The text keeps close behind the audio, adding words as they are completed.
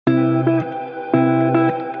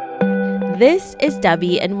This is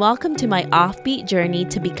Debbie, and welcome to my offbeat journey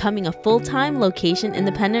to becoming a full-time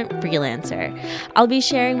location-independent freelancer. I'll be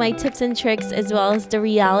sharing my tips and tricks as well as the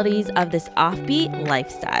realities of this offbeat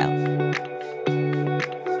lifestyle.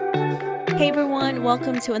 Hey everyone,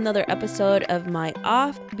 welcome to another episode of my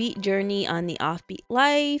offbeat journey on the offbeat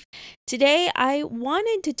life. Today, I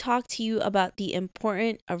wanted to talk to you about the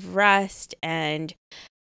importance of rest and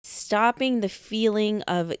stopping the feeling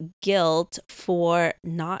of guilt for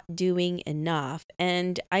not doing enough.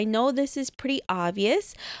 And I know this is pretty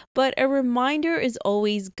obvious, but a reminder is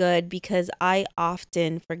always good because I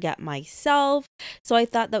often forget myself. So I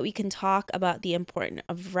thought that we can talk about the importance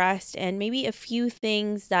of rest and maybe a few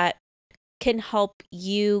things that can help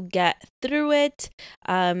you get through it,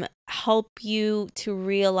 help you to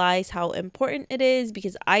realize how important it is,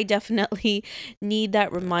 because I definitely need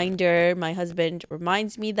that reminder. My husband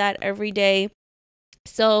reminds me that every day.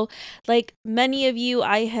 So, like many of you,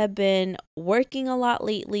 I have been working a lot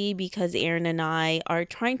lately because Aaron and I are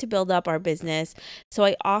trying to build up our business. So,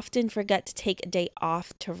 I often forget to take a day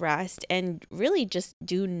off to rest and really just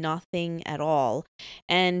do nothing at all.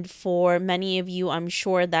 And for many of you, I'm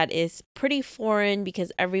sure that is pretty foreign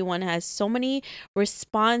because everyone has so many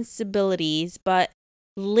responsibilities. But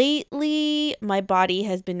lately, my body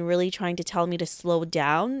has been really trying to tell me to slow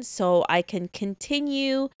down so I can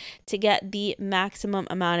continue to get the maximum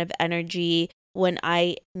amount of energy when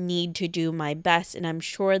I need to do my best. And I'm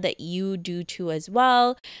sure that you do too as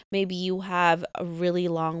well. Maybe you have a really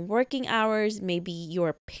long working hours. Maybe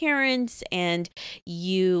you're parents and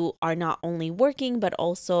you are not only working, but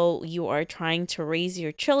also you are trying to raise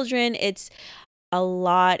your children. It's a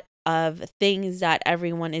lot of things that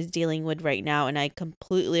everyone is dealing with right now, and I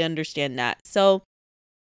completely understand that. So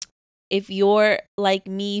if you're like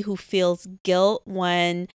me who feels guilt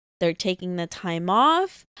when they're taking the time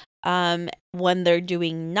off, when they're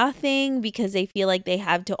doing nothing because they feel like they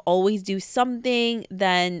have to always do something,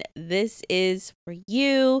 then this is for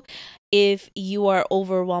you. If you are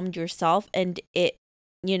overwhelmed yourself and it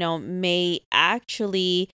may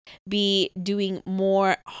actually be doing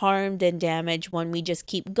more harm than damage when we just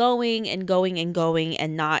keep going and going and going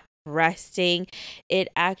and not resting. It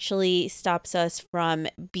actually stops us from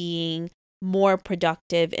being more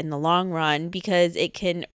productive in the long run because it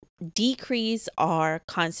can decrease our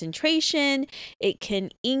concentration, it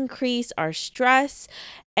can increase our stress,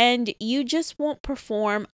 and you just won't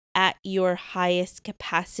perform at your highest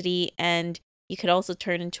capacity, and you could also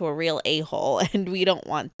turn into a real a-hole, and we don't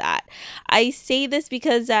want that. I say this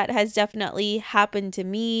because that has definitely happened to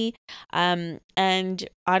me. And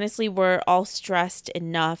honestly, we're all stressed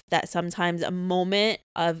enough that sometimes a moment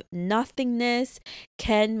of nothingness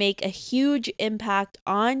can make a huge impact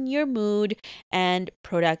on your mood and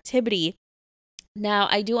productivity. Now,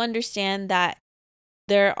 I do understand that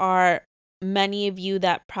there are many of you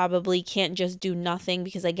that probably can't just do nothing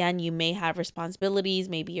because, again, you may have responsibilities,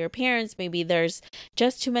 maybe your parents, maybe there's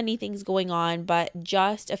just too many things going on, but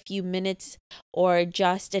just a few minutes or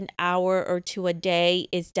just an hour or two a day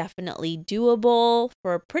is definitely doable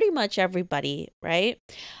for pretty much everybody, right?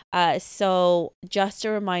 So just a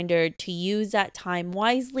reminder to use that time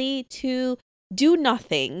wisely to do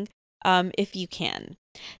nothing if you can.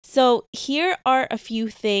 So here are a few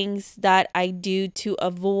things that I do to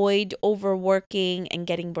avoid overworking and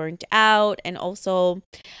getting burnt out, and also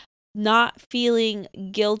not feeling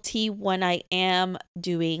guilty when I am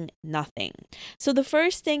doing nothing. So the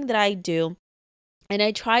first thing that I do, and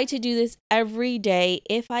I try to do this every day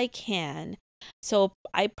if I can, so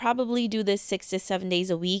I probably do this 6 to 7 days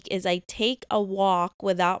a week, is I take a walk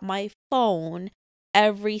without my phone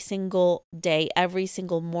every single day, every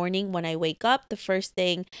single morning when I wake up. The first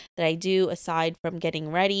thing that I do, aside from getting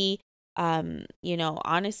ready,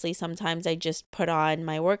 honestly, sometimes I just put on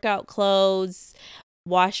my workout clothes,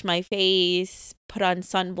 wash my face, put on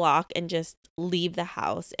sunblock, and just leave the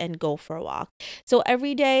house and go for a walk. So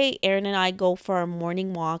every day, Aaron and I go for our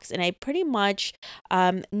morning walks, and I pretty much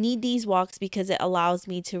need these walks because it allows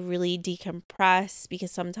me to really decompress.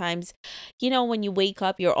 Because sometimes, when you wake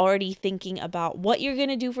up, you're already thinking about what you're going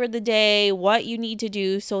to do for the day, what you need to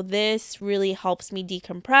do. So this really helps me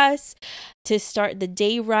decompress to start the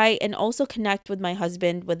day right and also connect with my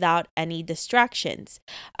husband without any distractions.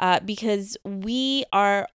 Because we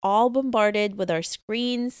are all bombarded with our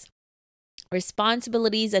screens,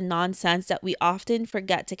 responsibilities, and nonsense that we often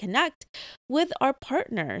forget to connect with our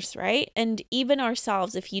partners, right? And even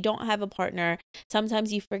ourselves. If you don't have a partner,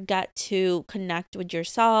 sometimes you forget to connect with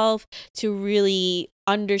yourself, to really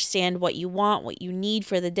understand what you want, what you need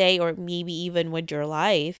for the day, or maybe even with your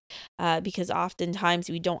life, because oftentimes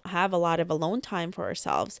we don't have a lot of alone time for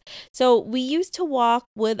ourselves. So we used to walk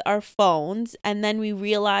with our phones, and then we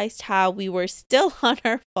realized how we were still on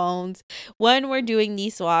our phones when we're doing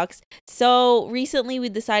these walks. So recently we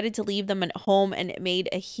decided to leave them at home, and it made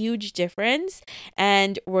a huge difference,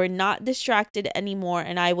 and we're not distracted anymore.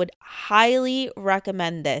 And I would highly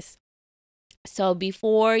recommend this. So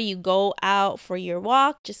before you go out for your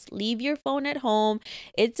walk, just leave your phone at home.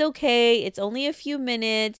 It's okay. It's only a few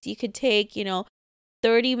minutes. You could take,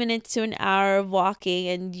 30 minutes to an hour of walking,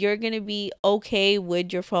 and you're going to be okay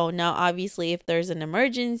with your phone. Now, obviously, if there's an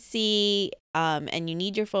emergency and you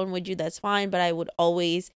need your phone with you, that's fine. But I would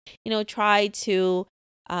always, try to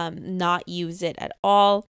not use it at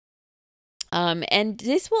all. And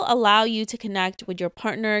this will allow you to connect with your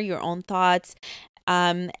partner, your own thoughts,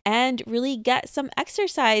 and really get some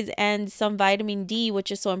exercise and some vitamin D, which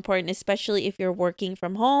is so important, especially if you're working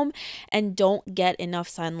from home and don't get enough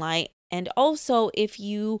sunlight. And also, if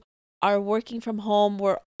you are working from home,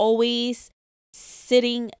 we're always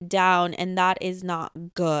sitting down, and that is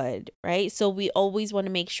not good, right? So we always want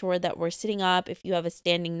to make sure that we're sitting up. If you have a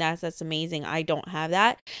standing desk, that's amazing. I don't have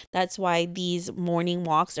that. That's why these morning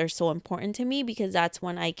walks are so important to me, because that's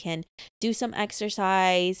when I can do some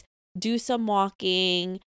exercise, do some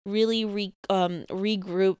walking, really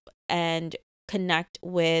regroup and connect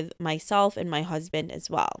with myself and my husband as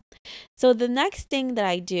well. So the next thing that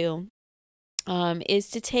I do is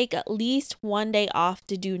to take at least one day off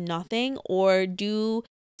to do nothing or do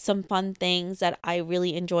some fun things that I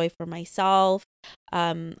really enjoy for myself,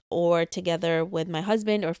 or together with my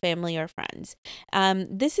husband or family or friends.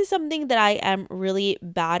 This is something that I am really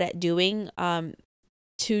bad at doing,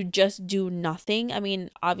 to just do nothing. I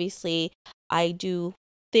mean, obviously, I do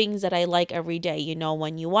things that I like every day.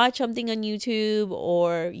 When you watch something on YouTube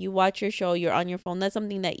or you watch your show, you're on your phone, that's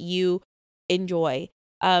something that you enjoy.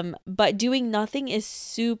 But doing nothing is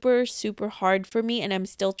super, super hard for me. And I'm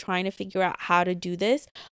still trying to figure out how to do this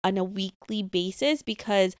on a weekly basis,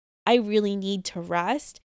 because I really need to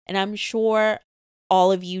rest. And I'm sure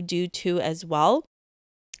all of you do too as well.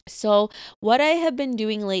 So, what I have been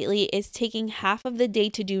doing lately is taking half of the day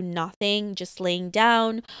to do nothing, just laying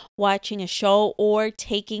down, watching a show, or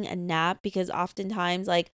taking a nap. Because oftentimes,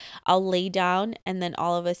 like, I'll lay down, and then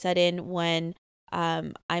all of a sudden, when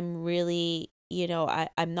I'm really,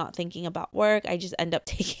 I'm not thinking about work, I just end up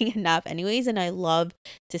taking a nap anyways. And I love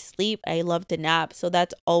to sleep, I love to nap. So,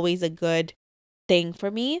 that's always a good thing for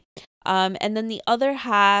me. And then the other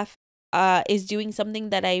half is doing something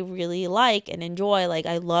that I really like and enjoy. Like,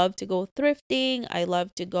 I love to go thrifting, I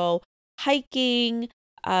love to go hiking.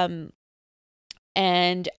 Um,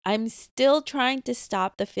 and I'm still trying to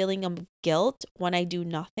stop the feeling of guilt when I do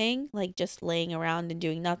nothing, like just laying around and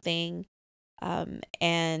doing nothing,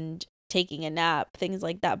 and taking a nap, things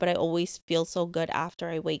like that. But I always feel so good after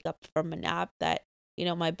I wake up from a nap that,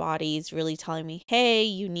 my body is really telling me, hey,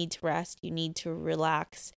 you need to rest, you need to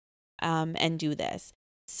relax, and do this.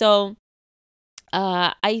 So,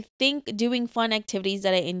 I think doing fun activities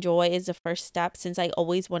that I enjoy is the first step, since I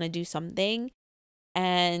always want to do something,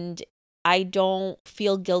 and I don't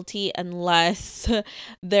feel guilty unless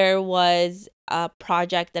there was a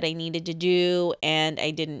project that I needed to do and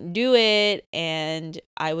I didn't do it, and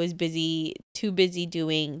I was too busy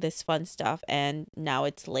doing this fun stuff, and now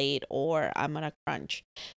it's late or I'm on a crunch.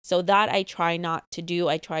 So that I try not to do.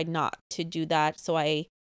 I tried not to do that. So I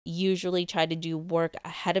usually try to do work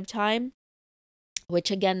ahead of time, which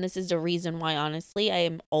again, this is the reason why honestly I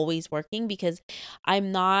am always working, because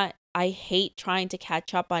I hate trying to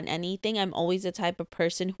catch up on anything. I'm always the type of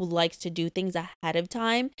person who likes to do things ahead of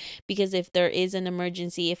time, because if there is an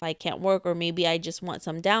emergency, if I can't work, or maybe I just want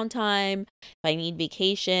some downtime, if I need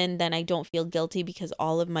vacation, then I don't feel guilty because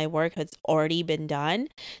all of my work has already been done.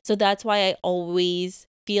 So that's why I always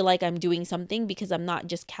feel like I'm doing something, because I'm not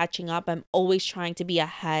just catching up. I'm always trying to be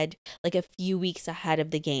ahead, like a few weeks ahead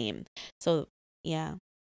of the game. So yeah,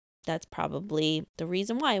 that's probably the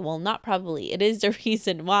reason why. Well, not probably, it is the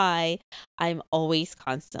reason why I'm always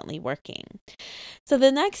constantly working. So,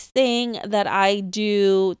 the next thing that I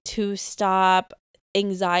do to stop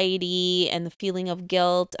anxiety and the feeling of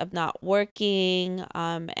guilt of not working,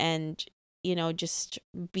 and just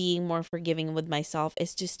being more forgiving with myself,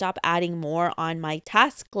 is to stop adding more on my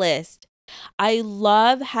task list. I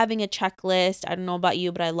love having a checklist. I don't know about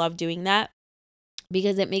you, but I love doing that.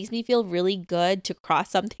 because it makes me feel really good to cross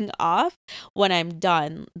something off when I'm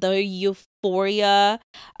done. The euphoria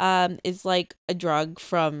is like a drug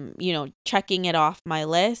from, checking it off my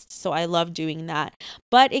list. So I love doing that.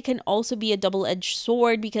 But it can also be a double-edged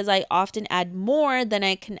sword because I often add more than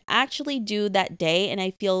I can actually do that day. And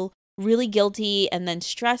I feel really guilty and then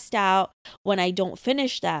stressed out when I don't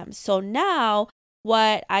finish them. So now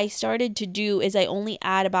what I started to do is I only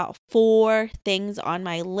add about 4 things on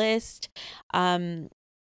my list, um,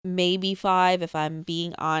 maybe 5 if I'm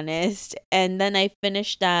being honest, and then I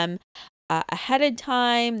finish them ahead of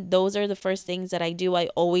time. Those are the first things that I do. I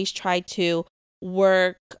always try to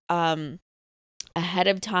work ahead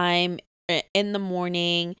of time in the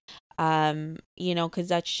morning, because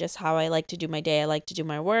that's just how I like to do my day. I like to do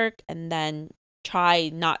my work and then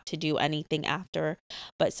try not to do anything after.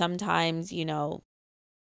 But sometimes,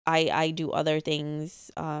 I do other things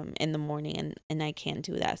in the morning, and I can't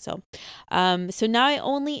do that. So now I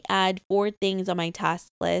only add 4 things on my task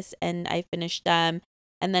list and I finish them,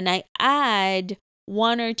 and then I add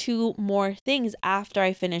 1 or 2 more things after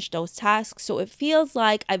I finish those tasks. So it feels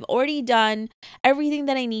like I've already done everything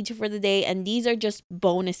that I need to for the day, and these are just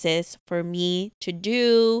bonuses for me to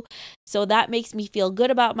do. So that makes me feel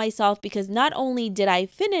good about myself because not only did I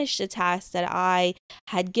finish the task that I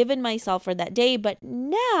had given myself for that day, but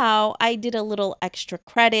now I did a little extra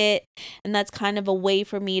credit. And that's kind of a way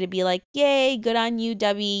for me to be like, yay, good on you,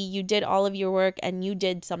 Debbie. You did all of your work and you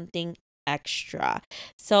did something extra.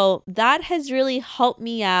 So that has really helped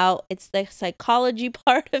me out. It's the psychology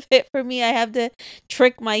part of it for me. I have to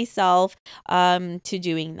trick myself to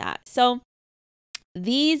doing that. So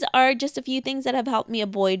these are just a few things that have helped me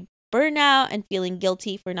avoid burnout and feeling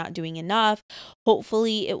guilty for not doing enough.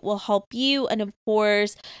 Hopefully, it will help you. And of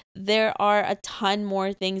course, there are a ton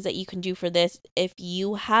more things that you can do for this. If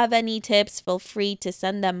you have any tips, feel free to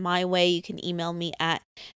send them my way. You can email me at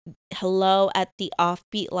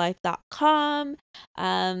hello@theoffbeatlife.com.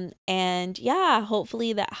 And yeah,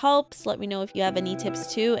 hopefully that helps. Let me know if you have any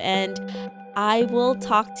tips too. And I will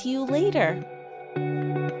talk to you later.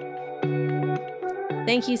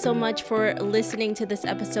 Thank you so much for listening to this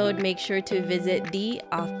episode. Make sure to visit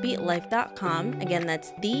theoffbeatlife.com. Again,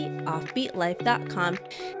 that's theoffbeatlife.com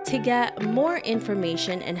to get more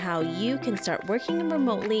information on how you can start working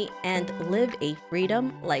remotely and live a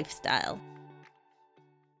freedom lifestyle.